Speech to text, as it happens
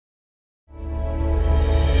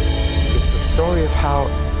how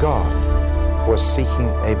God was seeking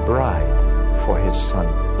a bride for his son.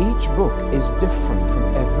 Each book is different from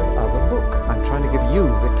every other book. I'm trying to give you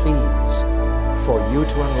the keys for you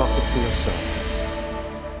to unlock it for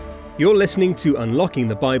yourself. You're listening to Unlocking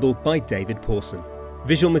the Bible by David Pawson.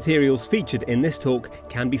 Visual materials featured in this talk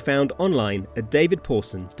can be found online at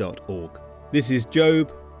davidpawson.org. This is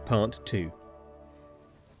Job, Part 2.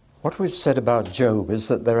 What we've said about Job is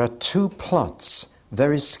that there are two plots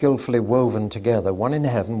very skillfully woven together, one in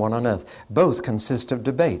heaven, one on earth. Both consist of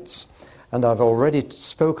debates. And I've already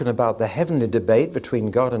spoken about the heavenly debate between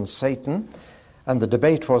God and Satan. And the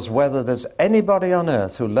debate was whether there's anybody on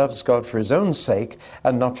earth who loves God for his own sake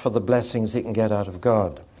and not for the blessings he can get out of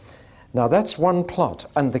God. Now that's one plot,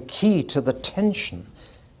 and the key to the tension,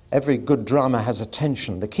 every good drama has a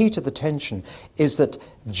tension, the key to the tension is that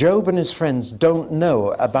Job and his friends don't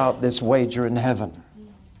know about this wager in heaven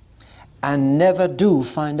and never do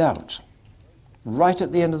find out. Right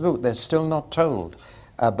at the end of the book, they're still not told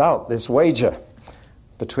about this wager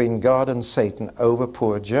between God and Satan over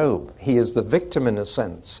poor Job. He is the victim in a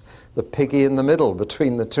sense, the piggy in the middle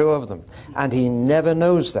between the two of them, and he never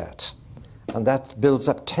knows that. And that builds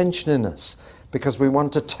up tension in us because we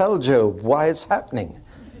want to tell Job why it's happening.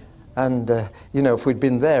 And, if we'd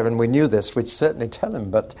been there and we knew this, we'd certainly tell him.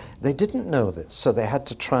 But they didn't know this, so they had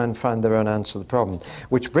to try and find their own answer to the problem.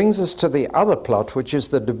 Which brings us to the other plot, which is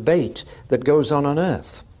the debate that goes on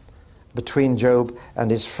earth between Job and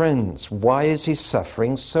his friends. Why is he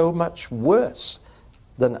suffering so much worse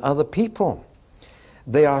than other people?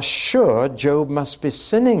 They are sure Job must be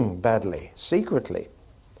sinning badly, secretly.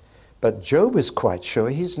 But Job is quite sure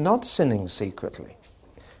he's not sinning secretly,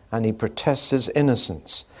 and he protests his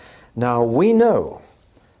innocence. Now, we know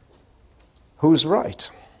who's right,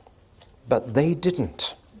 but they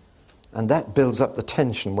didn't. And that builds up the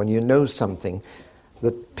tension when you know something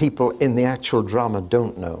that people in the actual drama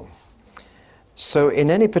don't know. So in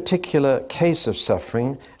any particular case of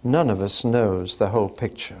suffering, none of us knows the whole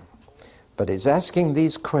picture. But it's asking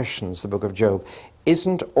these questions, the book of Job.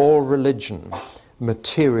 Isn't all religion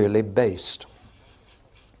materially based?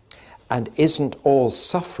 And isn't all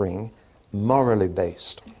suffering morally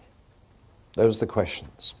based? Those are the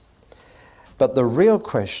questions. But the real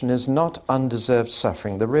question is not undeserved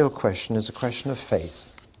suffering. The real question is a question of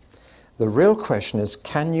faith. The real question is,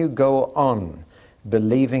 can you go on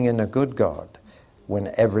believing in a good God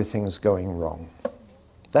when everything's going wrong?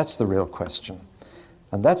 That's the real question.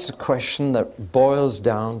 And that's a question that boils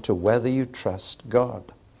down to whether you trust God,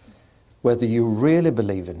 whether you really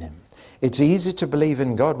believe in him. It's easy to believe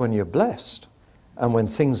in God when you're blessed and when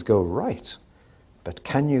things go right. But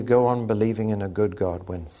can you go on believing in a good God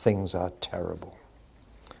when things are terrible?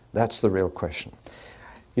 That's the real question.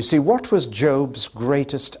 You see, what was Job's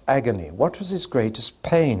greatest agony? What was his greatest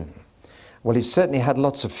pain? Well, he certainly had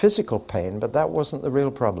lots of physical pain, but that wasn't the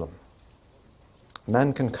real problem.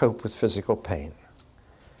 Man can cope with physical pain.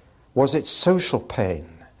 Was it social pain?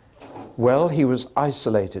 Well, he was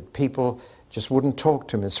isolated. People just wouldn't talk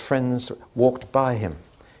to him. His friends walked by him.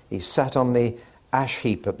 He sat on the ash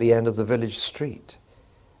heap at the end of the village street,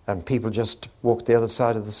 and people just walked the other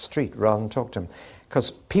side of the street rather than talk to him.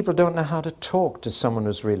 Because people don't know how to talk to someone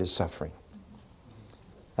who's really suffering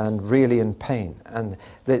and really in pain. And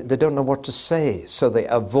they don't know what to say, so they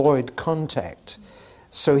avoid contact.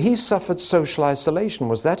 So he suffered social isolation.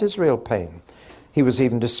 Was that his real pain? He was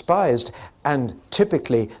even despised, and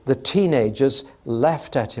typically the teenagers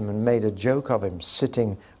laughed at him and made a joke of him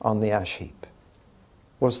sitting on the ash heap.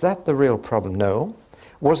 Was that the real problem? No.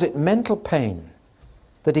 Was it mental pain,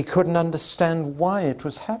 that he couldn't understand why it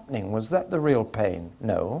was happening? Was that the real pain?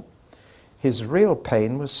 No. His real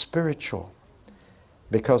pain was spiritual,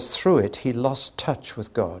 because through it he lost touch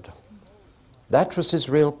with God. That was his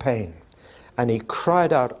real pain. And he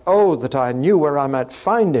cried out, "Oh, that I knew where I might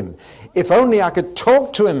find him. If only I could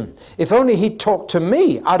talk to him. If only he'd talk to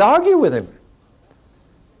me, I'd argue with him.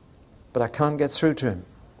 But I can't get through to him."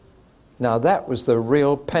 Now that was the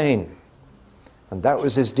real pain. And that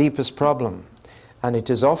was his deepest problem. And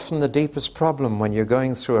it is often the deepest problem when you're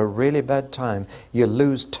going through a really bad time. You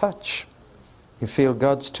lose touch. You feel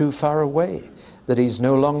God's too far away, that he's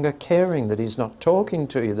no longer caring, that he's not talking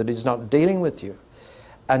to you, that he's not dealing with you.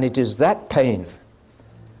 And it is that pain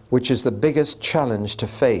which is the biggest challenge to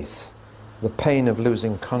faith, the pain of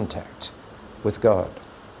losing contact with God.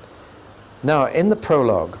 Now, in the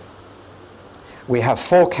prologue, we have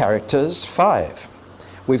 4 characters, 5.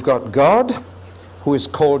 We've got God, who is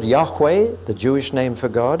called Yahweh, the Jewish name for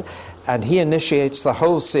God, and he initiates the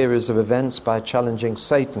whole series of events by challenging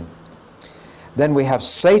Satan. Then we have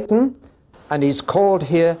Satan, and he's called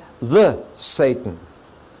here the Satan.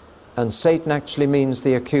 And Satan actually means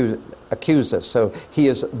the accuser, so he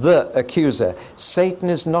is the accuser. Satan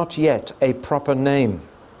is not yet a proper name.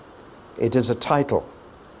 It is a title.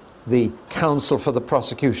 The counsel for the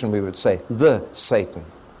prosecution, we would say, the Satan.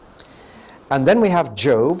 And then we have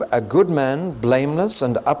Job, a good man, blameless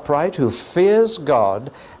and upright, who fears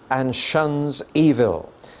God and shuns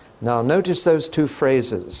evil. Now notice those two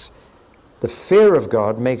phrases. The fear of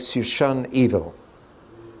God makes you shun evil.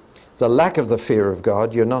 The lack of the fear of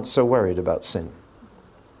God, you're not so worried about sin.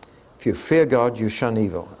 If you fear God, you shun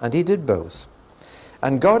evil. And he did both.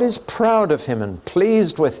 And God is proud of him and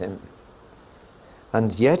pleased with him.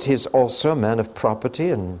 And yet he's also a man of property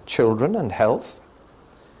and children and health.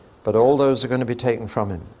 But all those are going to be taken from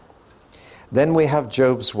him. Then we have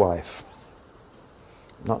Job's wife.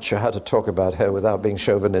 Not sure how to talk about her without being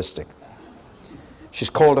chauvinistic. She's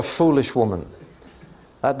called a foolish woman.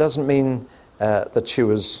 That doesn't mean that she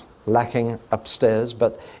was lacking upstairs,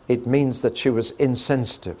 but it means that she was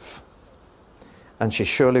insensitive. And she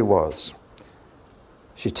surely was.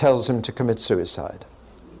 She tells him to commit suicide.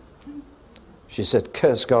 She said,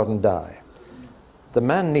 curse God and die. The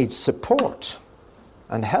man needs support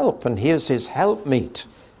and help, and here's his helpmeet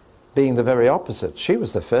being the very opposite. She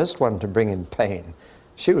was the first one to bring him pain.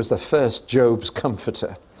 She was the first Job's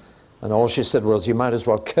comforter. And all she said was, you might as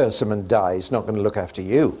well curse him and die. He's not going to look after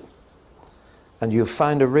you. And you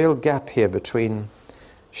find a real gap here between,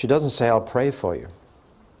 she doesn't say, I'll pray for you.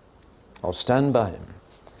 I'll stand by him.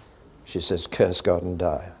 She says, curse God and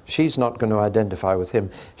die. She's not going to identify with him.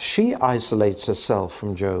 She isolates herself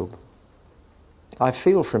from Job. I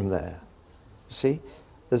feel from there. See,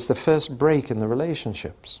 there's the first break in the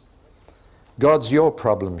relationships. God's your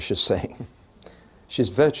problem, she's saying. She's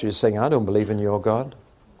virtually saying, I don't believe in your God.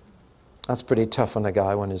 That's pretty tough on a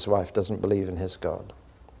guy when his wife doesn't believe in his God.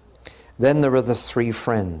 Then there are the three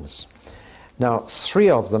friends. Now, three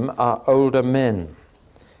of them are older men.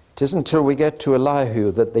 It isn't until we get to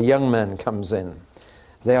Elihu that the young man comes in.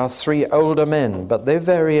 They are three older men, but they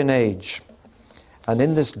vary in age. And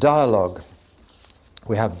in this dialogue,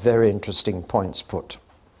 we have very interesting points put.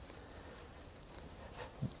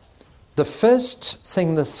 The first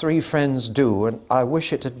thing the three friends do, and I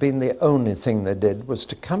wish it had been the only thing they did, was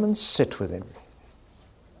to come and sit with him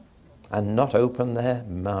and not open their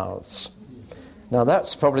mouths. Now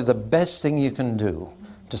that's probably the best thing you can do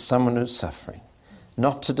to someone who's suffering.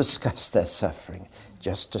 Not to discuss their suffering,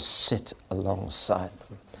 just to sit alongside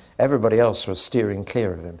them. Everybody else was steering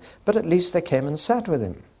clear of him, but at least they came and sat with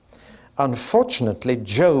him. Unfortunately,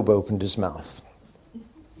 Job opened his mouth.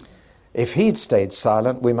 If he'd stayed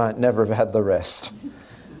silent, we might never have had the rest.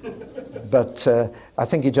 But I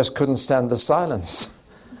think he just couldn't stand the silence,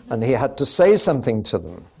 and he had to say something to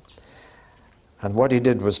them. And what he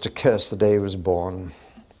did was to curse the day he was born.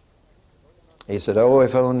 He said, oh,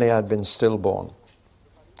 if only I'd been stillborn.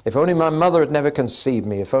 If only my mother had never conceived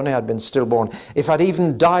me. If only I'd been stillborn. If I'd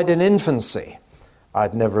even died in infancy,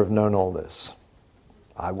 I'd never have known all this.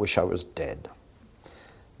 I wish I was dead.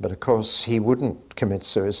 But of course, he wouldn't commit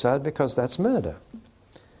suicide because that's murder.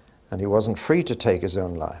 And he wasn't free to take his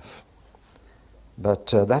own life. But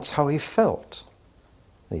that's how he felt.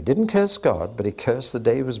 He didn't curse God, but he cursed the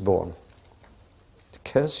day he was born. To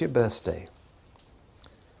curse your birthday.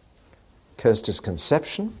 Cursed his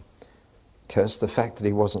conception. Cursed the fact that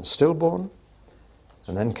he wasn't stillborn,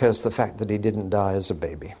 and then cursed the fact that he didn't die as a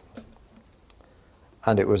baby.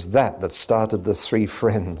 And it was that started the three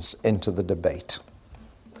friends into the debate.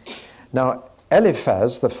 Now,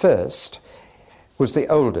 Eliphaz, the first, was the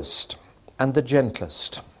oldest and the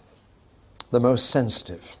gentlest, the most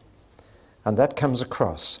sensitive. And that comes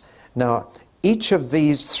across. Now, each of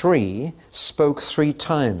these three spoke 3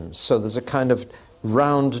 times, so there's a kind of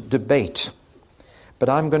round debate. But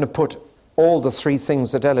I'm going to put all the 3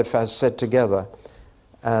 things that Eliphaz said together,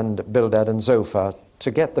 and Bildad and Zophar, to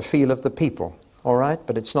get the feel of the people, all right?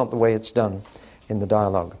 But it's not the way it's done in the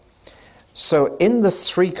dialogue. So in the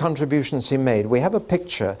 3 contributions he made, we have a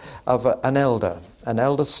picture of an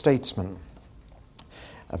elder statesman,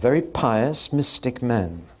 a very pious, mystic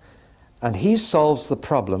man, and he solves the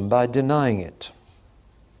problem by denying it.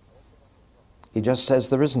 He just says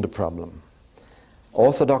there isn't a problem.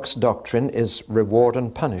 Orthodox doctrine is reward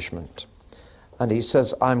and punishment. And he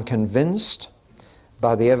says, I'm convinced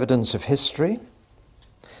by the evidence of history,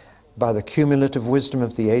 by the cumulative wisdom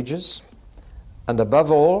of the ages, and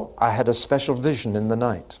above all, I had a special vision in the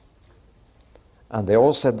night. And they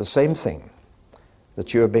all said the same thing,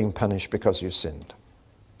 that you are being punished because you sinned.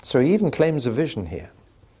 So he even claims a vision here.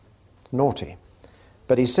 Naughty.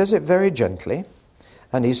 But he says it very gently,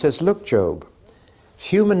 and he says, look, Job,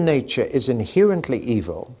 human nature is inherently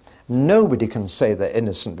evil, Nobody can say they're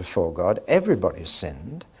innocent before God. Everybody's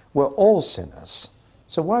sinned. We're all sinners.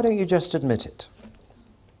 So why don't you just admit it?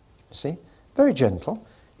 You see? Very gentle.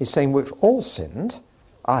 He's saying we've all sinned.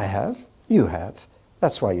 I have. You have.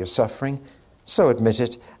 That's why you're suffering. So admit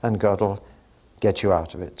it, and God will get you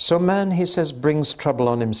out of it. So man, he says, brings trouble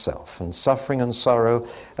on himself, and suffering and sorrow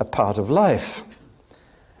are part of life.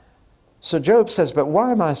 So Job says, but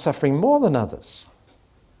why am I suffering more than others?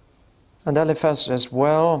 And Eliphaz says,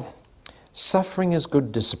 well, suffering is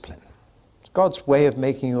good discipline. It's God's way of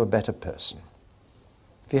making you a better person.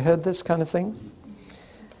 Have you heard this kind of thing?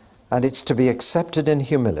 And it's to be accepted in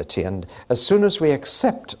humility. And as soon as we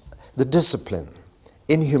accept the discipline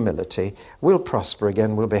in humility, we'll prosper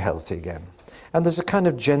again, we'll be healthy again. And there's a kind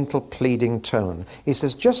of gentle pleading tone. He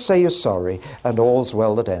says, just say you're sorry, and all's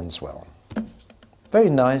well that ends well. Very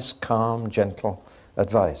nice, calm, gentle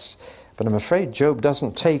advice. But I'm afraid Job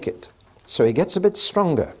doesn't take it. So he gets a bit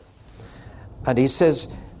stronger. And he says,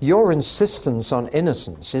 your insistence on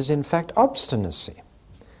innocence is in fact obstinacy.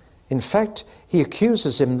 In fact, he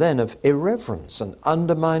accuses him then of irreverence and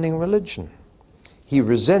undermining religion. He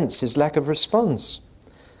resents his lack of response,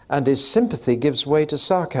 and his sympathy gives way to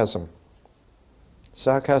sarcasm.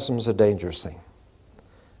 Sarcasm's a dangerous thing.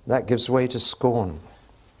 That gives way to scorn.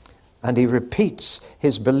 And he repeats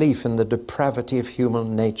his belief in the depravity of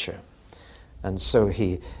human nature. And so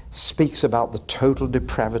he speaks about the total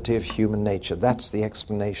depravity of human nature. That's the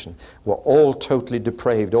explanation. We're all totally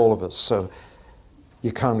depraved, all of us, so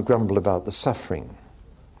you can't grumble about the suffering.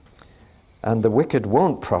 And the wicked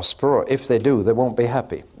won't prosper, or if they do, they won't be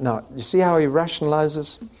happy. Now, you see how he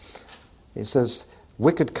rationalizes? He says,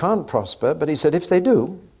 wicked can't prosper, but he said, if they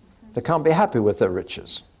do, they can't be happy with their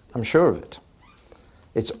riches. I'm sure of it.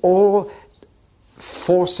 It's all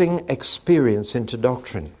forcing experience into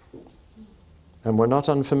doctrine. And we're not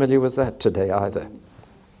unfamiliar with that today either.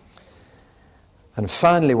 And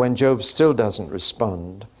finally, when Job still doesn't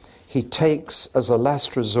respond, he takes as a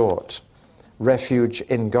last resort refuge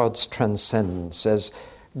in God's transcendence. Says,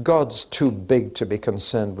 God's too big to be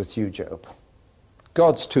concerned with you, Job.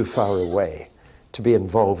 God's too far away to be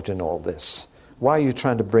involved in all this. Why are you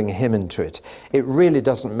trying to bring him into it? It really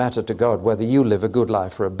doesn't matter to God whether you live a good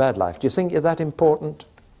life or a bad life. Do you think you're that important?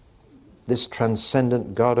 This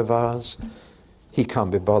transcendent God of ours, he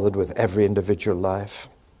can't be bothered with every individual life.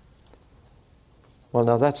 Well,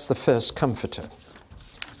 now that's the first comforter.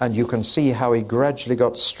 And you can see how he gradually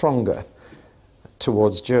got stronger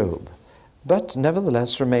towards Job, but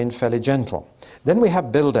nevertheless remained fairly gentle. Then we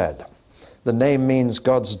have Bildad. The name means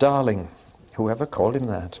God's darling. Whoever called him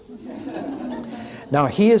that? Now,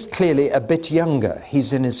 he is clearly a bit younger.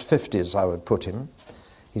 He's in his 50s, I would put him.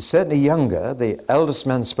 He's certainly younger. The eldest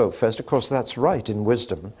man spoke first. Of course, that's right in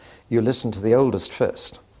wisdom. You listen to the oldest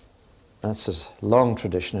first. That's a long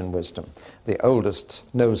tradition in wisdom. The oldest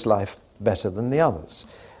knows life better than the others.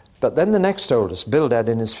 But then the next oldest, Bildad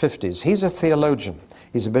in his 50s, he's a theologian.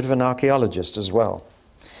 He's a bit of an archaeologist as well.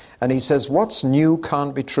 And he says, what's new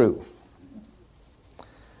can't be true.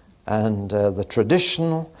 And the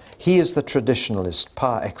traditional, he is the traditionalist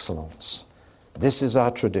par excellence. This is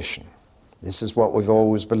our tradition. This is what we've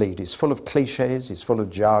always believed. He's full of cliches, he's full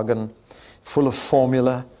of jargon, full of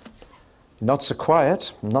formula. Not so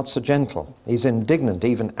quiet, not so gentle. He's indignant,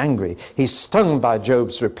 even angry. He's stung by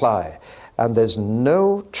Job's reply. And there's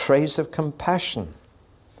no trace of compassion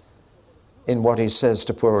in what he says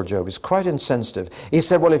to poor old Job. He's quite insensitive. He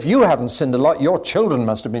said, well, if you haven't sinned a lot, your children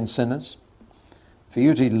must have been sinners. For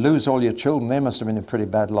you to lose all your children, they must have been a pretty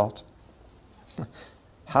bad lot.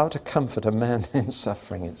 How to comfort a man in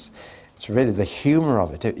suffering. It's really the humor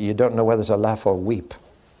of it. You don't know whether to laugh or weep.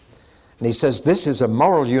 And he says, this is a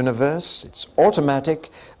moral universe. It's automatic.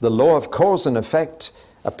 The law of cause and effect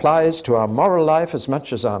applies to our moral life as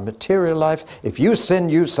much as our material life. If you sin,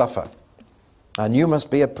 you suffer. And you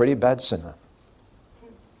must be a pretty bad sinner.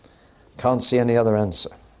 Can't see any other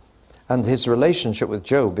answer. And his relationship with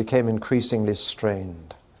Job became increasingly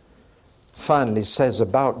strained. Finally says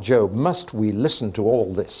about Job, must we listen to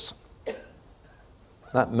all this?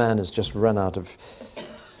 That man has just run out of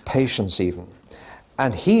patience even.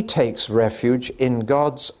 And he takes refuge in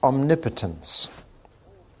God's omnipotence.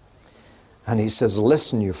 And he says,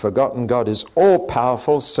 listen, you've forgotten God is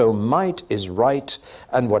all-powerful, so might is right,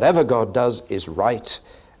 and whatever God does is right,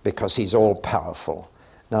 because he's all-powerful.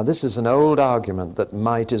 Now, this is an old argument that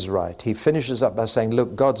might is right. He finishes up by saying,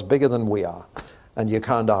 look, God's bigger than we are, and you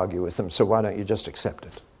can't argue with him, so why don't you just accept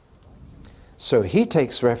it? So he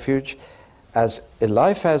takes refuge, as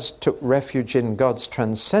Eliphaz took refuge in God's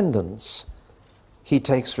transcendence, he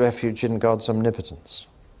takes refuge in God's omnipotence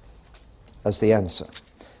as the answer.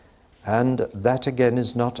 And that again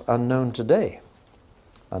is not unknown today.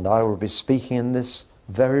 And I will be speaking in this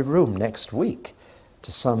very room next week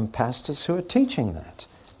to some pastors who are teaching that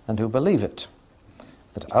and who believe it.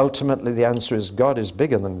 But ultimately the answer is God is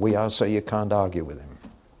bigger than we are, so you can't argue with him.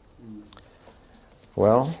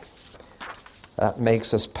 Well, that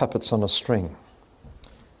makes us puppets on a string.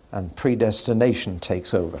 And predestination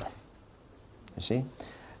takes over. You see?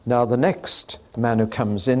 Now the next man who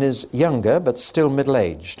comes in is younger, but still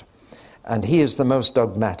middle-aged. And he is the most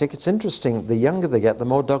dogmatic. It's interesting, the younger they get, the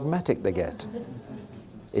more dogmatic they get.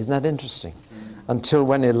 Isn't that interesting? Until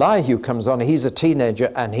when Elihu comes on, he's a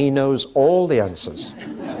teenager and he knows all the answers.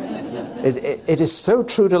 It is so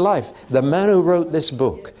true to life. The man who wrote this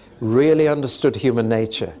book really understood human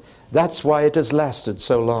nature. That's why it has lasted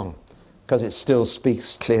so long, because it still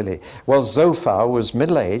speaks clearly. Well, Zophar was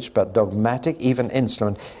middle-aged, but dogmatic, even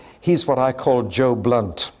insolent. He's what I call Joe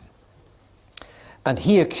Blunt. And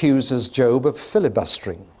he accuses Job of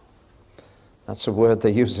filibustering. That's a word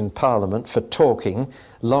they use in Parliament for talking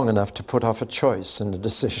long enough to put off a choice and a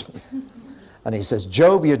decision. And he says,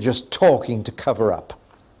 Job, you're just talking to cover up.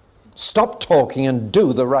 Stop talking and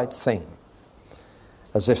do the right thing.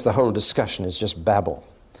 As if the whole discussion is just babble.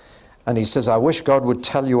 And he says, I wish God would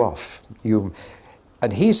tell you off.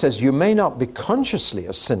 And he says, you may not be consciously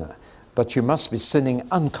a sinner, but you must be sinning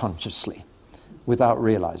unconsciously without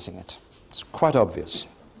realizing it. It's quite obvious.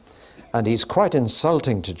 And he's quite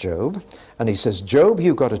insulting to Job. And he says, Job,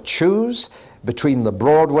 you've got to choose between the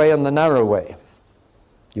broad way and the narrow way.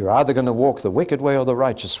 You're either going to walk the wicked way or the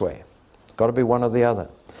righteous way. It's got to be one or the other.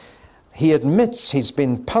 He admits he's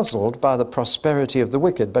been puzzled by the prosperity of the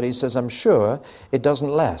wicked, but he says, I'm sure it doesn't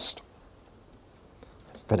last.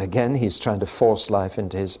 But again, he's trying to force life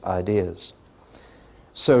into his ideas.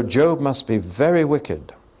 So Job must be very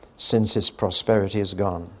wicked since his prosperity is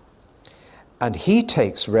gone. And he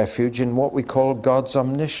takes refuge in what we call God's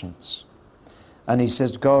omniscience. And he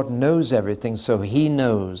says God knows everything, so he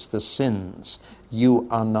knows the sins you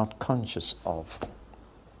are not conscious of.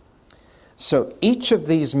 So each of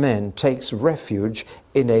these men takes refuge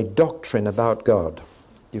in a doctrine about God.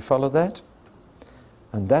 You follow that?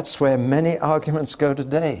 And that's where many arguments go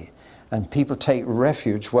today. And people take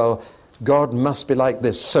refuge, well, God must be like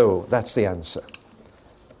this, so that's the answer.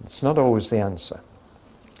 It's not always the answer.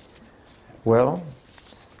 Well,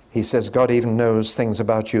 he says God even knows things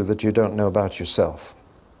about you that you don't know about yourself.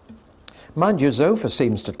 Mind you, Zophar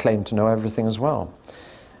seems to claim to know everything as well.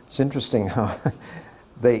 It's interesting how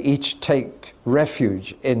they each take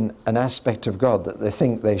refuge in an aspect of God that they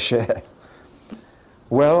think they share.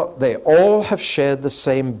 Well, they all have shared the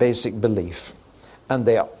same basic belief, and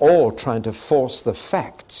they are all trying to force the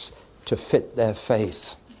facts to fit their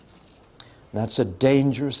faith. That's a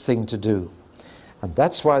dangerous thing to do. And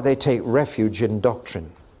that's why they take refuge in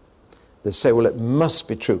doctrine. They say, well, it must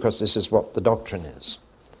be true because this is what the doctrine is.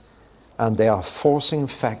 And they are forcing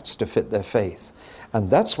facts to fit their faith.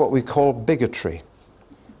 And that's what we call bigotry.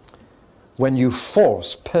 When you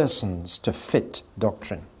force persons to fit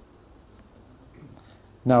doctrine.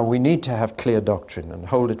 Now, we need to have clear doctrine and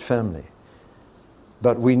hold it firmly.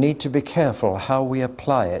 But we need to be careful how we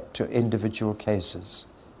apply it to individual cases.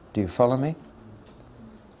 Do you follow me?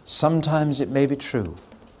 Sometimes it may be true,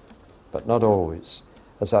 but not always.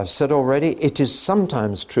 As I've said already, it is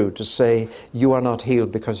sometimes true to say you are not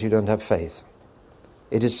healed because you don't have faith.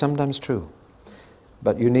 It is sometimes true.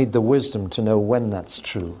 But you need the wisdom to know when that's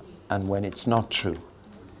true and when it's not true.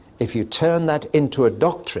 If you turn that into a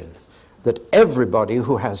doctrine that everybody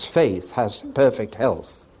who has faith has perfect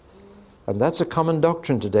health, and that's a common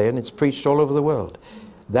doctrine today and it's preached all over the world,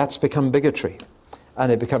 that's become bigotry.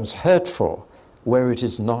 And it becomes hurtful where it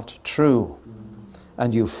is not true.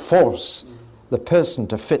 And you force the person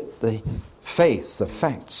to fit the faith, the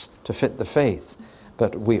facts to fit the faith.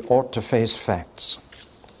 But we ought to face facts.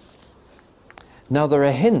 Now there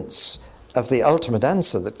are hints of the ultimate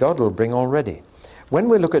answer that God will bring already. When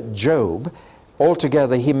we look at Job,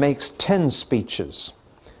 altogether he makes 10 speeches.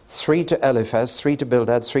 3 to Eliphaz, 3 to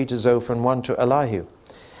Bildad, 3 to Zophar, and 1 to Elihu.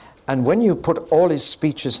 And when you put all his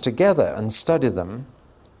speeches together and study them,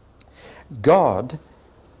 God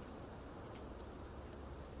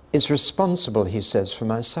is responsible, he says, for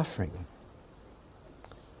my suffering.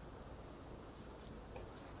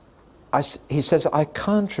 He says, I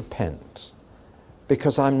can't repent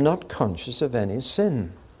because I'm not conscious of any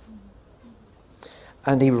sin.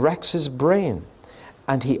 And he racks his brain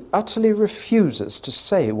and he utterly refuses to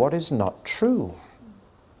say what is not true.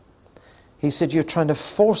 He said, you're trying to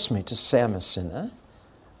force me to say I'm a sinner,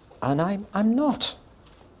 and I'm not.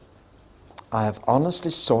 I have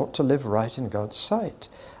honestly sought to live right in God's sight.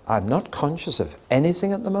 I'm not conscious of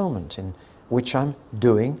anything at the moment in which I'm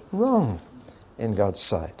doing wrong in God's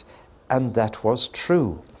sight. And that was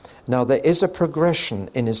true. Now, there is a progression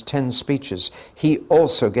in his 10 speeches. He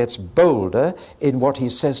also gets bolder in what he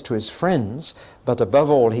says to his friends, but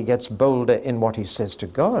above all, he gets bolder in what he says to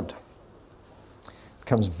God.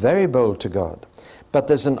 Becomes very bold to God. But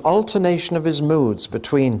there's an alternation of his moods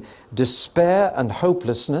between despair and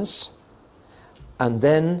hopelessness, and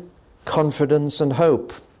then confidence and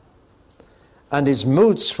hope. And his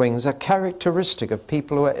mood swings are characteristic of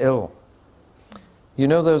people who are ill. You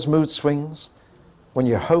know those mood swings? When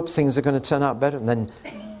you hope things are going to turn out better, and then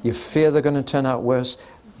you fear they're going to turn out worse.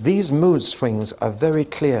 These mood swings are very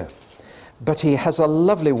clear. But he has a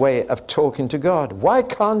lovely way of talking to God. Why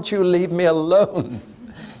can't you leave me alone?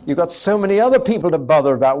 You've got so many other people to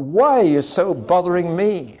bother about. Why are you so bothering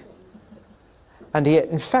me? And he,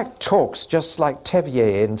 in fact, talks just like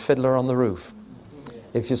Tevier in Fiddler on the Roof.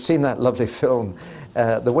 If you've seen that lovely film,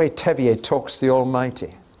 the way Tevier talks to the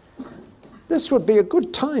Almighty. This would be a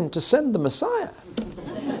good time to send the Messiah.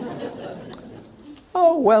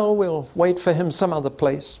 Oh, well, we'll wait for him some other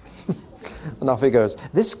place. And off he goes.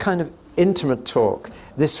 This kind of intimate talk,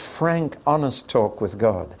 this frank, honest talk with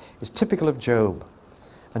God is typical of Job.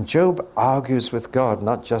 And Job argues with God,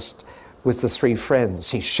 not just with the 3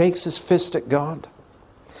 friends. He shakes his fist at God.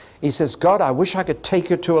 He says, God, I wish I could take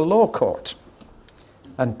you to a law court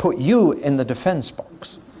and put you in the defense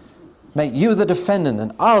box. Make you the defendant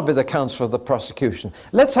and I'll be the counsel for the prosecution.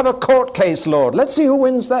 Let's have a court case, Lord. Let's see who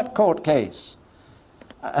wins that court case.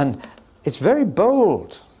 And it's very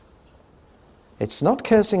bold. It's not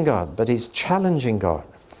cursing God, but he's challenging God.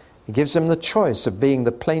 He gives him the choice of being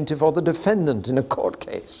the plaintiff or the defendant in a court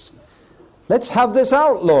case. Let's have this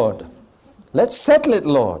out, Lord. Let's settle it,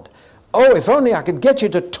 Lord. Oh, if only I could get you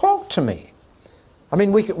to talk to me. I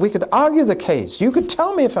mean, we could argue the case. You could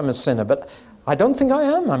tell me if I'm a sinner, but I don't think I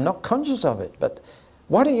am. I'm not conscious of it. But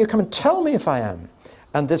why don't you come and tell me if I am?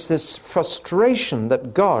 And there's this frustration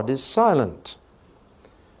that God is silent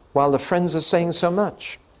while the friends are saying so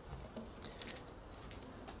much.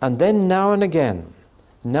 And then now and again,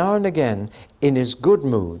 in his good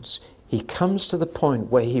moods, he comes to the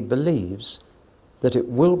point where he believes that it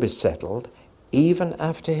will be settled even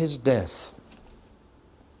after his death.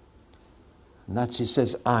 And that's, he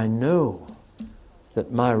says, I know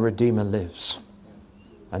that my Redeemer lives.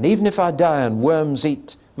 And even if I die and worms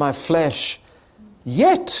eat my flesh,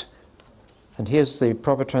 yet, and here's the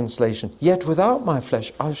proper translation, yet without my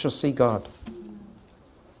flesh I shall see God.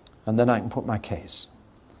 And then I can put my case.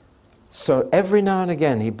 So every now and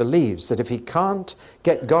again he believes that if he can't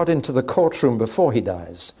get God into the courtroom before he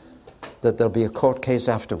dies, that there'll be a court case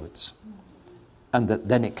afterwards. And that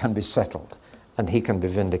then it can be settled and he can be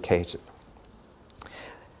vindicated.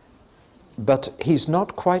 But he's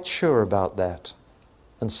not quite sure about that.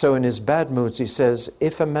 And so in his bad moods he says,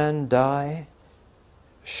 if a man die,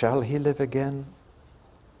 shall he live again?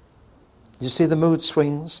 You see the mood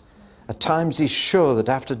swings? At times he's sure that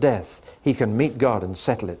after death he can meet God and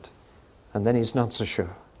settle it. And then he's not so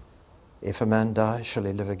sure. If a man die, shall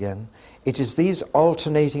he live again? It is these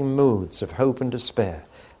alternating moods of hope and despair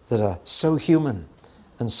that are so human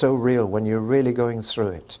and so real when you're really going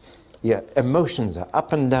through it. Your emotions are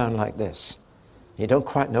up and down like this. You don't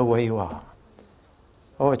quite know where you are.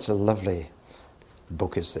 Oh, it's a lovely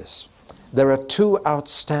book is this. There are 2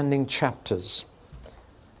 outstanding chapters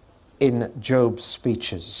in Job's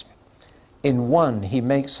speeches. In one, he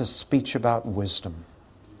makes a speech about wisdom.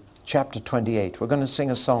 Chapter 28. We're going to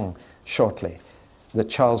sing a song shortly that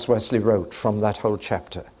Charles Wesley wrote from that whole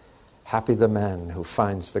chapter. Happy the man who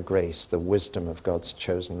finds the grace, the wisdom of God's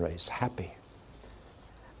chosen race. Happy.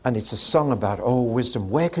 And it's a song about, oh, wisdom.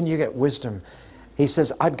 Where can you get wisdom? He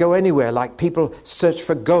says, I'd go anywhere. Like people search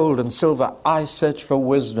for gold and silver, I search for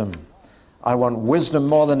wisdom. I want wisdom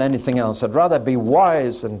more than anything else. I'd rather be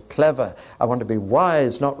wise than clever. I want to be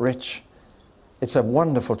wise, not rich. It's a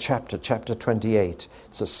wonderful chapter, chapter 28.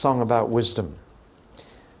 It's a song about wisdom,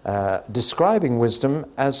 describing wisdom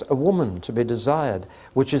as a woman to be desired,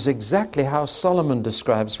 which is exactly how Solomon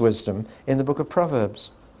describes wisdom in the book of Proverbs.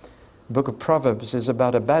 The book of Proverbs is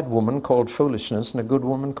about a bad woman called foolishness and a good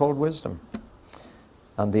woman called wisdom.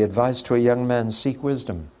 And the advice to a young man, seek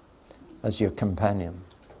wisdom as your companion,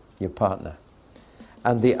 your partner.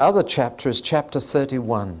 And the other chapter is chapter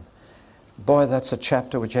 31. Boy, that's a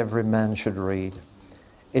chapter which every man should read.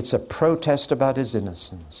 It's a protest about his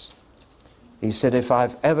innocence. He said, if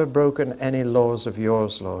I've ever broken any laws of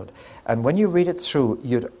yours, Lord. And when you read it through,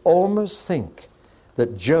 you'd almost think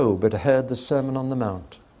that Job had heard the Sermon on the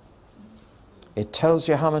Mount. It tells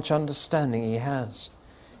you how much understanding he has.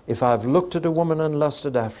 If I've looked at a woman and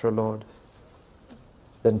lusted after her, Lord,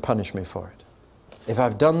 then punish me for it. If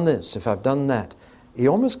I've done this, if I've done that. He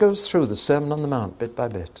almost goes through the Sermon on the Mount bit by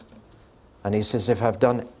bit. And he says, if I've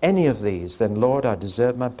done any of these, then Lord, I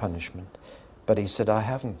deserve my punishment. But he said, I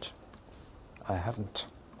haven't. I haven't.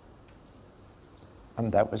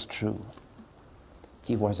 And that was true.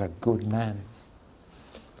 He was a good man.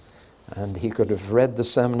 And he could have read the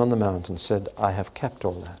Sermon on the Mount and said, I have kept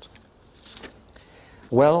all that.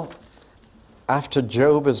 Well, after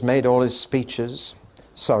Job has made all his speeches,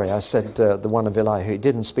 sorry, I said the one of Elihu. He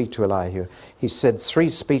didn't speak to Elihu. He said 3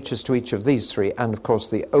 speeches to each of these 3, and of course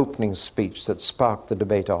the opening speech that sparked the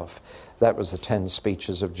debate off. That was the 10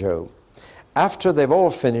 speeches of Job. After they've all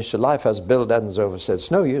finished, Eliphaz Bildad's over, says,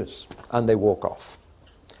 it's no use, and they walk off.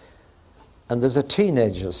 And there's a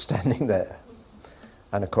teenager standing there.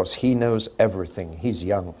 And of course he knows everything. He's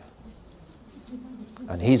young.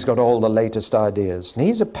 And he's got all the latest ideas. And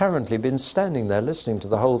he's apparently been standing there listening to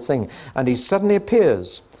the whole thing. And he suddenly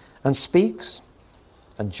appears and speaks.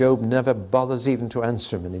 And Job never bothers even to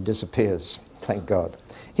answer him, and he disappears. Thank God.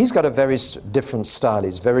 He's got a very different style.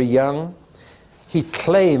 He's very young. He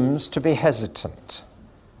claims to be hesitant.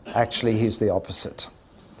 Actually, he's the opposite.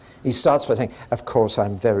 He starts by saying, of course,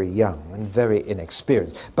 I'm very young and very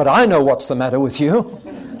inexperienced, but I know what's the matter with you.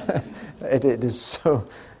 It is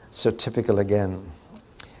so typical again.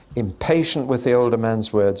 Impatient with the older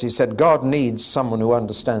man's words. He said, God needs someone who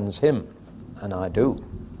understands him, and I do.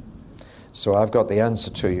 So I've got the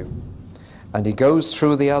answer to you. And he goes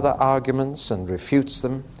through the other arguments and refutes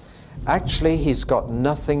them. Actually, he's got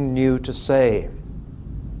nothing new to say.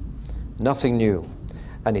 Nothing new.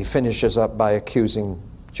 And he finishes up by accusing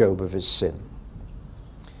Job of his sin.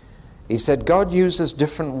 He said God uses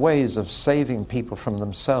different ways of saving people from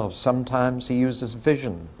themselves. Sometimes he uses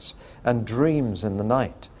visions and dreams in the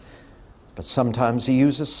night. But sometimes he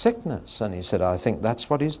uses sickness. And he said, I think that's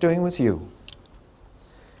what he's doing with you.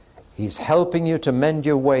 He's helping you to mend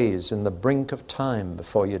your ways in the brink of time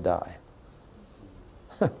before you die.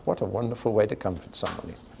 What a wonderful way to comfort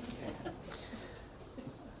somebody.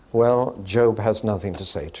 Well, Job has nothing to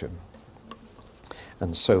say to him.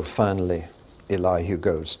 And so finally, Elihu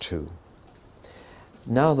goes too.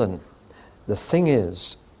 Now then, the thing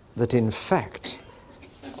is that in fact,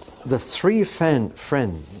 the 3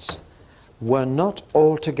 friends were not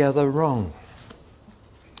altogether wrong,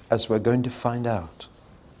 as we're going to find out.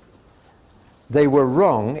 They were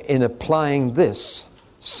wrong in applying this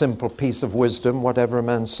simple piece of wisdom, whatever a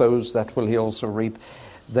man sows, that will he also reap.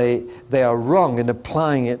 They are wrong in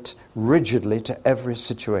applying it rigidly to every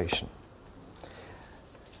situation.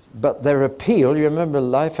 But their appeal, you remember,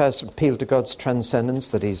 life has appealed to God's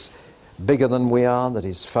transcendence, that he's bigger than we are, that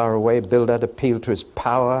he's far away. Bildad appealed to his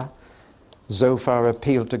power. Zophar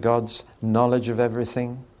appealed to God's knowledge of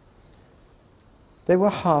everything. They were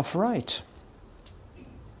half right,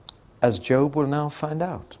 as Job will now find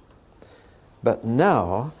out. But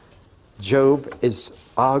now, Job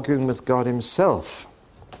is arguing with God himself.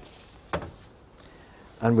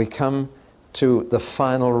 And we come to the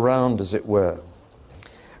final round, as it were.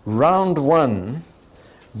 Round 1,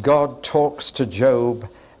 God talks to Job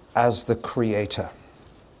as the creator.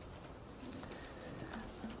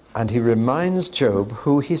 And he reminds Job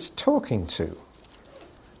who he's talking to.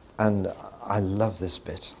 And I love this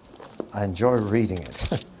bit. I enjoy reading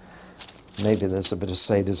it. Maybe there's a bit of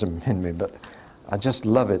sadism in me, but I just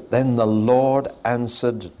love it. Then the Lord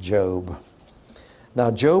answered Job. Now,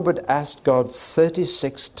 Job had asked God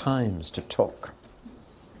 36 times to talk.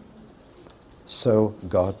 So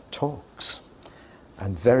God talks.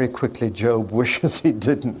 And very quickly Job wishes he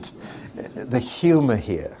didn't. The humor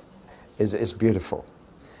here is beautiful.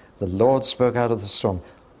 The Lord spoke out of the storm.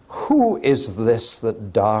 Who is this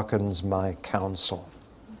that darkens my counsel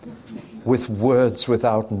with words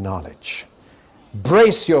without knowledge?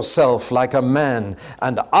 Brace yourself like a man,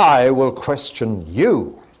 and I will question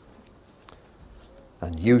you.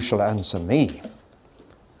 And you shall answer me.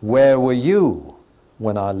 Where were you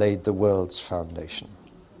when I laid the world's foundation?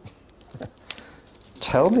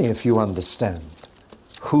 Tell me if you understand.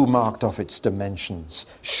 Who marked off its dimensions?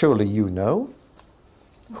 Surely you know.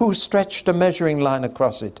 Who stretched a measuring line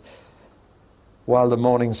across it while the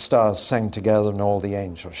morning stars sang together and all the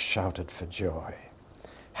angels shouted for joy?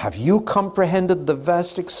 Have you comprehended the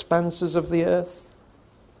vast expanses of the earth?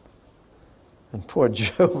 And poor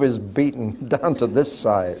Job is beaten down to this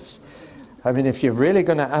size. I mean, if you're really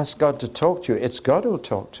going to ask God to talk to you, it's God who'll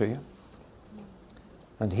talk to you.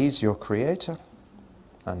 And he's your creator.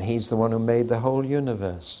 And he's the one who made the whole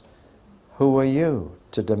universe. Who are you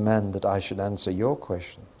to demand that I should answer your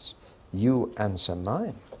questions? You answer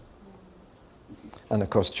mine. And of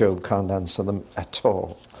course, Job can't answer them at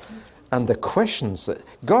all. And the questions that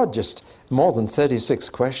God just, more than 36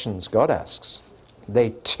 questions God asks,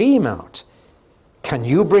 they teem out. Can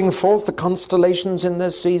you bring forth the constellations in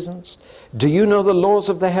their seasons? Do you know the laws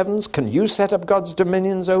of the heavens? Can you set up God's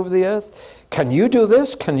dominions over the earth? Can you do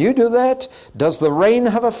this? Can you do that? Does the rain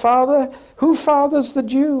have a father? Who fathers the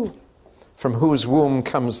dew? From whose womb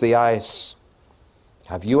comes the ice?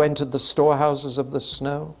 Have you entered the storehouses of the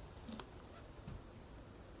snow?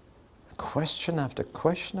 Question after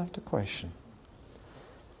question after question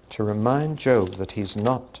to remind Job that he's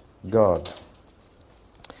not God.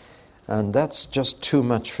 And that's just too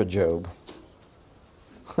much for Job.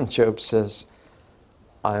 And Job says,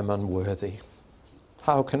 I am unworthy.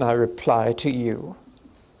 How can I reply to you?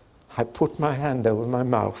 I put my hand over my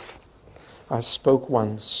mouth. I spoke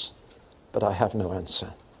once, but I have no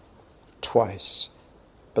answer. Twice,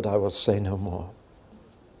 but I will say no more.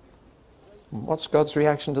 What's God's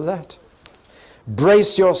reaction to that?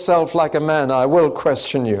 Brace yourself like a man, I will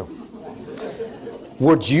question you.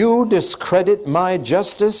 Would you discredit my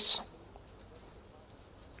justice?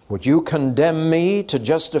 Would you condemn me to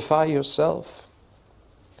justify yourself?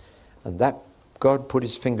 And that God put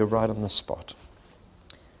his finger right on the spot.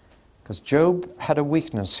 Because Job had a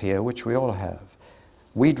weakness here, which we all have.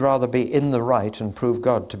 We'd rather be in the right and prove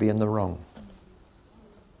God to be in the wrong.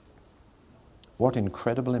 What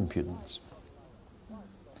incredible impudence.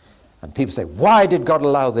 And people say, why did God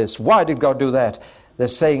allow this? Why did God do that? They're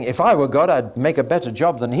saying, if I were God, I'd make a better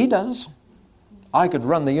job than he does. I could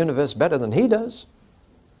run the universe better than he does.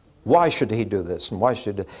 Why should he do this? And why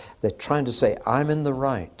should they're trying to say, I'm in the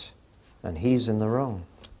right and he's in the wrong.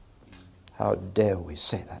 How dare we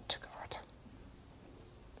say that to God?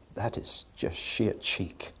 That is just sheer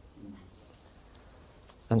cheek.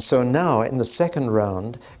 And so now, in the second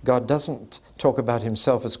round, God doesn't talk about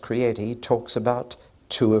himself as creator. He talks about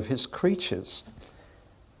two of his creatures.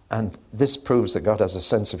 And this proves that God has a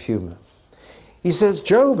sense of humor. He says,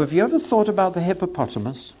 Job, have you ever thought about the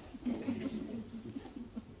hippopotamus?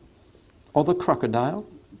 Or the crocodile?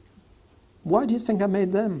 Why do you think I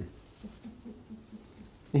made them?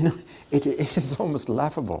 You know, it is almost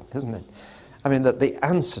laughable, isn't it? I mean, that the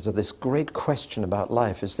answer to this great question about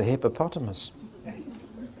life is the hippopotamus.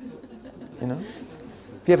 You know?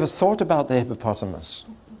 Have you ever thought about the hippopotamus?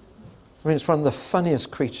 I mean, it's one of the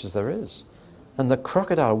funniest creatures there is. And the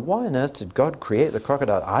crocodile, why on earth did God create the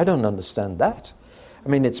crocodile? I don't understand that. I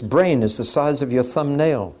mean, its brain is the size of your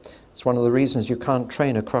thumbnail. It's one of the reasons you can't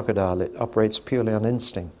train a crocodile. It operates purely on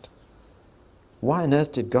instinct. Why on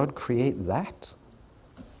earth did God create that?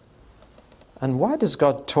 And why does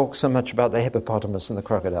God talk so much about the hippopotamus and the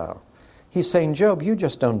crocodile? He's saying, Job, you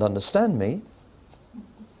just don't understand me.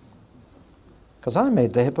 Because I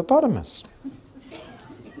made the hippopotamus.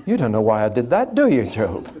 You don't know why I did that, do you,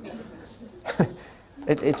 Job?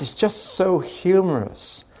 It is just so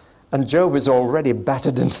humorous. And Job is already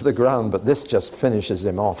battered into the ground, but this just finishes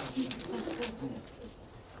him off.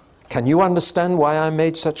 Can you understand why I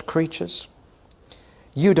made such creatures?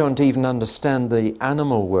 You don't even understand the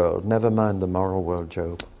animal world, never mind the moral world,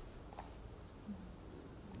 Job.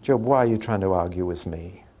 Job, why are you trying to argue with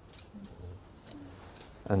me?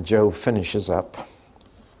 And Job finishes up.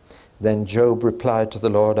 Then Job replied to the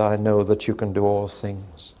Lord, I know that you can do all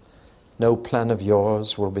things. No plan of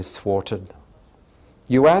yours will be thwarted.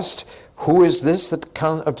 You asked, who is this that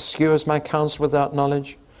obscures my counsel without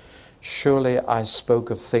knowledge? Surely I spoke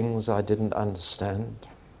of things I didn't understand.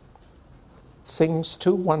 Things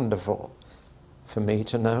too wonderful for me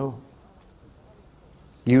to know.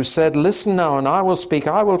 You said, listen now, and I will speak.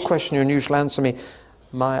 I will question you, and you shall answer me.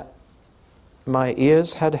 My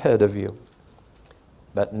ears had heard of you,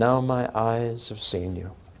 but now my eyes have seen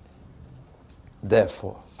you.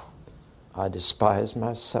 Therefore, I despise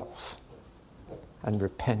myself and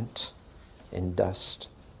repent in dust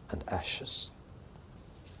and ashes.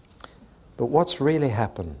 But what's really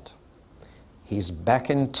happened? He's back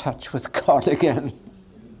in touch with God again.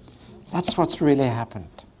 That's what's really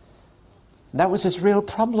happened. That was his real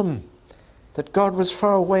problem, that God was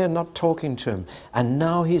far away and not talking to him. And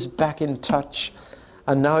now he's back in touch,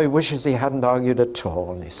 and now he wishes he hadn't argued at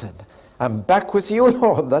all. And he said, I'm back with you,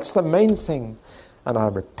 Lord. That's the main thing. And I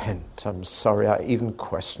repent. I'm sorry I even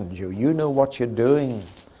questioned you. You know what you're doing.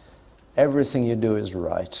 Everything you do is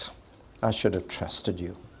right. I should have trusted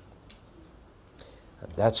you.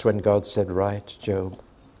 And that's when God said, right, Job,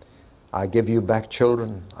 I give you back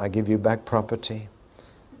children. I give you back property.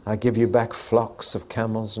 I give you back flocks of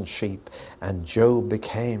camels and sheep. And Job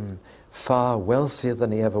became far wealthier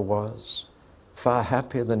than he ever was, far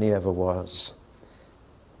happier than he ever was,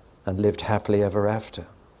 and lived happily ever after.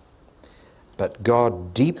 But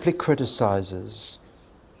God deeply criticizes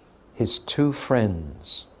his two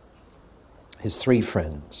friends, his three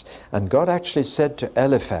friends. And God actually said to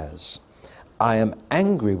Eliphaz, I am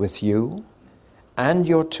angry with you and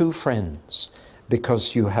your two friends,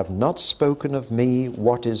 because you have not spoken of me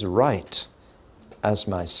what is right, as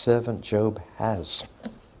my servant Job has.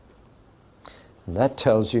 And that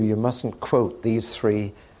tells you mustn't quote these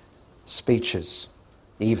three speeches,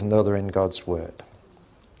 even though they're in God's Word.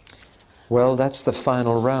 Well, that's the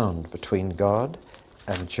final round between God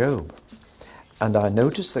and Job. And I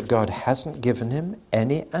notice that God hasn't given him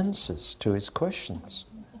any answers to his questions.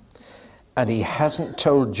 And he hasn't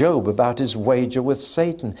told Job about his wager with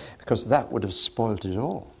Satan, because that would have spoiled it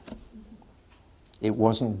all. It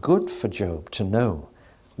wasn't good for Job to know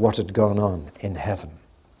what had gone on in heaven,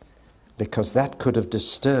 because that could have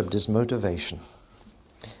disturbed his motivation.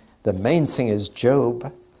 The main thing is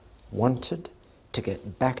Job wanted to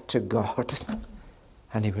get back to God,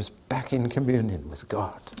 and he was back in communion with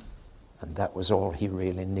God, and that was all he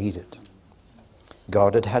really needed.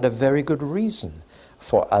 God had had a very good reason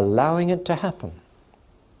for allowing it to happen,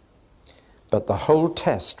 but the whole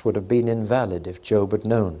test would have been invalid if Job had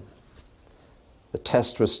known. The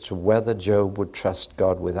test was to whether Job would trust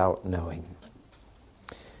God without knowing.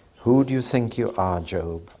 Who do you think you are,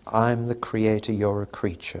 Job? I'm the creator, you're a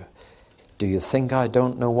creature. Do you think I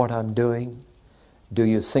don't know what I'm doing? Do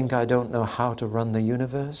you think I don't know how to run the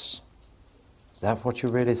universe? Is that what you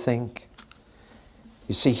really think?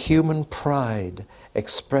 You see, human pride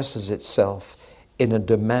expresses itself in a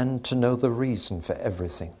demand to know the reason for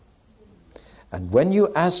everything. And when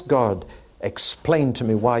you ask God, explain to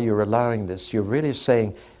me why you're allowing this, you're really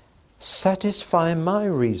saying, satisfy my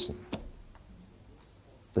reason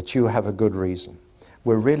that you have a good reason.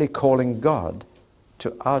 We're really calling God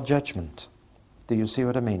to our judgment. Do you see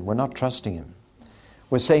what I mean? We're not trusting him.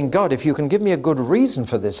 We're saying, God, if you can give me a good reason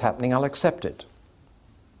for this happening, I'll accept it.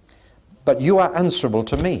 But you are answerable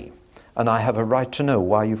to me, and I have a right to know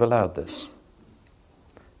why you've allowed this.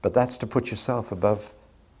 But that's to put yourself above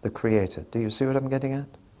the Creator. Do you see what I'm getting at?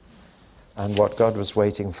 And what God was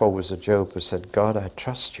waiting for was a Job who said, God, I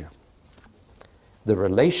trust you. The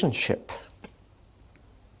relationship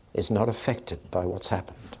is not affected by what's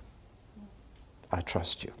happened. I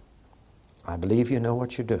trust you. I believe you know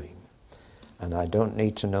what you're doing, and I don't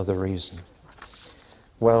need to know the reason.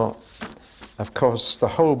 Well, of course, the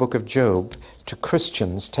whole book of Job to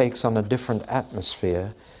Christians takes on a different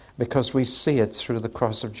atmosphere because we see it through the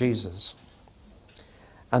cross of Jesus.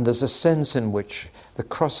 And there's a sense in which the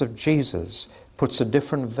cross of Jesus puts a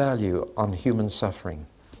different value on human suffering.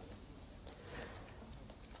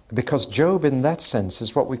 Because Job, in that sense,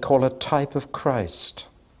 is what we call a type of Christ,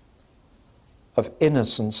 of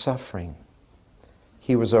innocent suffering.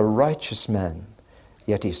 He was a righteous man,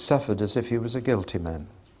 yet he suffered as if he was a guilty man.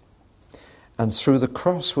 And through the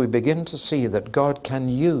cross we begin to see that God can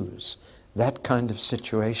use that kind of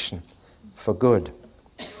situation for good.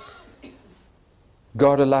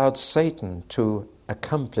 God allowed Satan to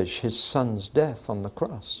accomplish his son's death on the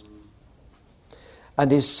cross.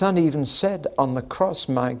 And his son even said on the cross,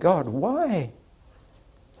 my God, why?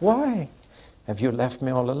 Why have you left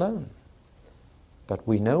me all alone? But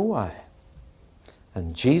we know why.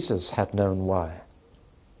 And Jesus had known why.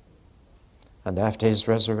 And after his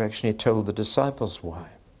resurrection, he told the disciples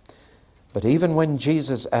why. But even when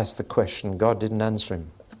Jesus asked the question, God didn't answer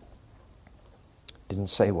him. Didn't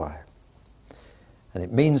say why. And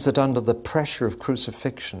it means that under the pressure of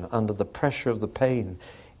crucifixion, under the pressure of the pain,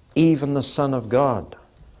 even the Son of God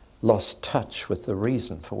lost touch with the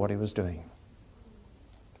reason for what he was doing.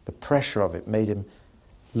 The pressure of it made him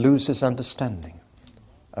lose his understanding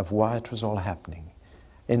of why it was all happening.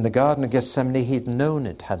 In the Garden of Gethsemane, he'd known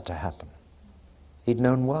it had to happen. He'd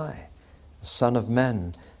known why. The Son of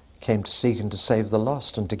Man came to seek and to save the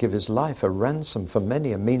lost and to give his life a ransom for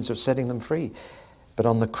many, a means of setting them free. But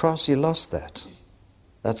on the cross he lost that.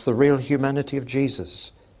 That's the real humanity of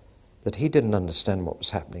Jesus, that he didn't understand what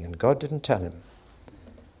was happening and God didn't tell him.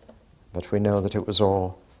 But we know that it was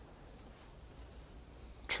all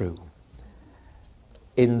true.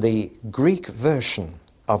 In the Greek version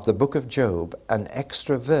of the book of Job, an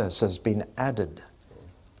extra verse has been added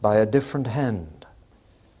by a different hand,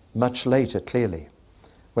 much later, clearly.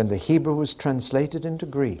 When the Hebrew was translated into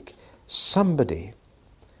Greek, somebody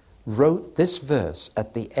wrote this verse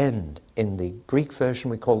at the end. In the Greek version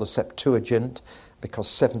we call the Septuagint, because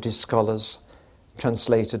 70 scholars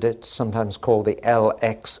translated it, sometimes called the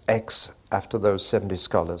LXX after those 70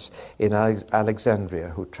 scholars in Alexandria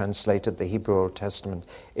who translated the Hebrew Old Testament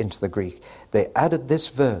into the Greek. They added this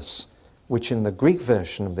verse, which in the Greek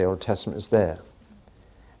version of the Old Testament is there.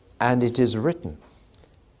 And it is written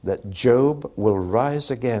that Job will rise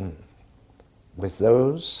again with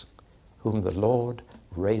those whom the Lord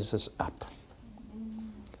raises up.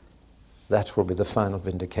 That will be the final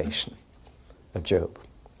vindication of Job.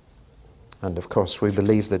 And of course we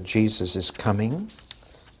believe that Jesus is coming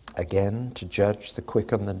again to judge the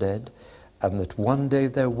quick and the dead, and that one day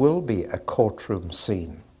there will be a courtroom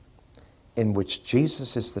scene in which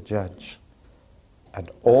Jesus is the judge, and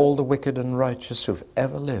all the wicked and righteous who've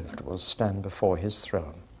ever lived will stand before his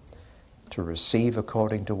throne to receive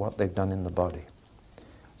according to what they've done in the body.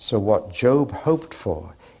 So what Job hoped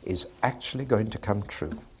for is actually going to come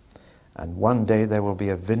true. And one day there will be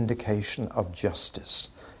a vindication of justice,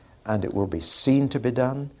 and it will be seen to be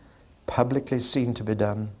done, publicly seen to be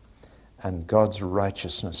done, and God's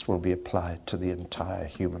righteousness will be applied to the entire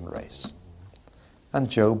human race. And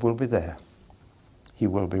Job will be there. He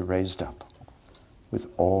will be raised up with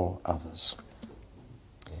all others.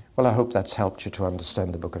 Well, I hope that's helped you to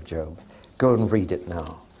understand the book of Job. Go and read it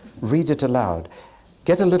now. Read it aloud.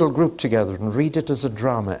 Get a little group together and read it as a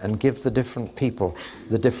drama and give the different people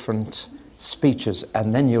the different speeches,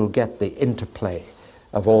 and then you'll get the interplay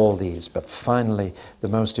of all these. But finally, the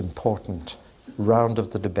most important round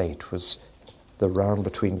of the debate was the round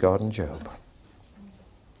between God and Job,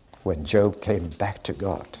 when Job came back to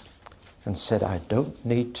God and said, I don't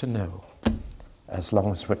need to know as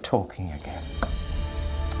long as we're talking again.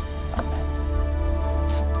 Amen.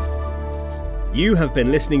 You have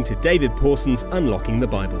been listening to David Pawson's Unlocking the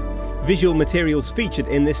Bible. Visual materials featured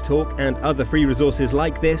in this talk and other free resources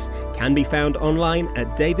like this can be found online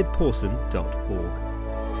at davidpawson.org.